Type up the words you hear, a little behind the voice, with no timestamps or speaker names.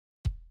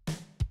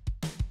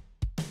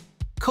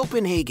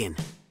Copenhagen.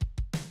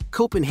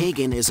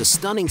 Copenhagen is a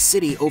stunning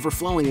city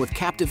overflowing with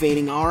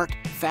captivating art,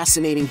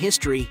 fascinating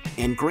history,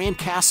 and grand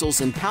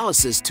castles and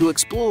palaces to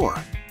explore.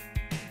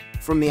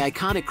 From the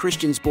iconic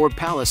Christiansborg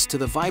Palace to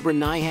the vibrant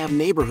Nyhavn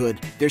neighborhood,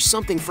 there's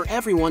something for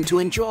everyone to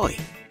enjoy.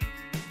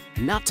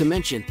 Not to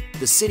mention,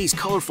 the city's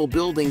colorful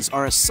buildings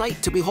are a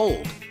sight to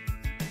behold.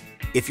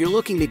 If you're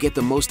looking to get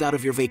the most out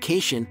of your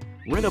vacation,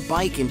 rent a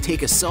bike and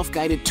take a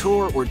self-guided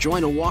tour or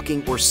join a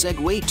walking or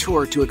Segway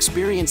tour to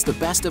experience the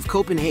best of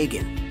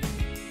Copenhagen.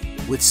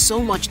 With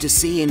so much to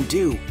see and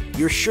do,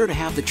 you're sure to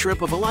have the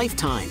trip of a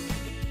lifetime.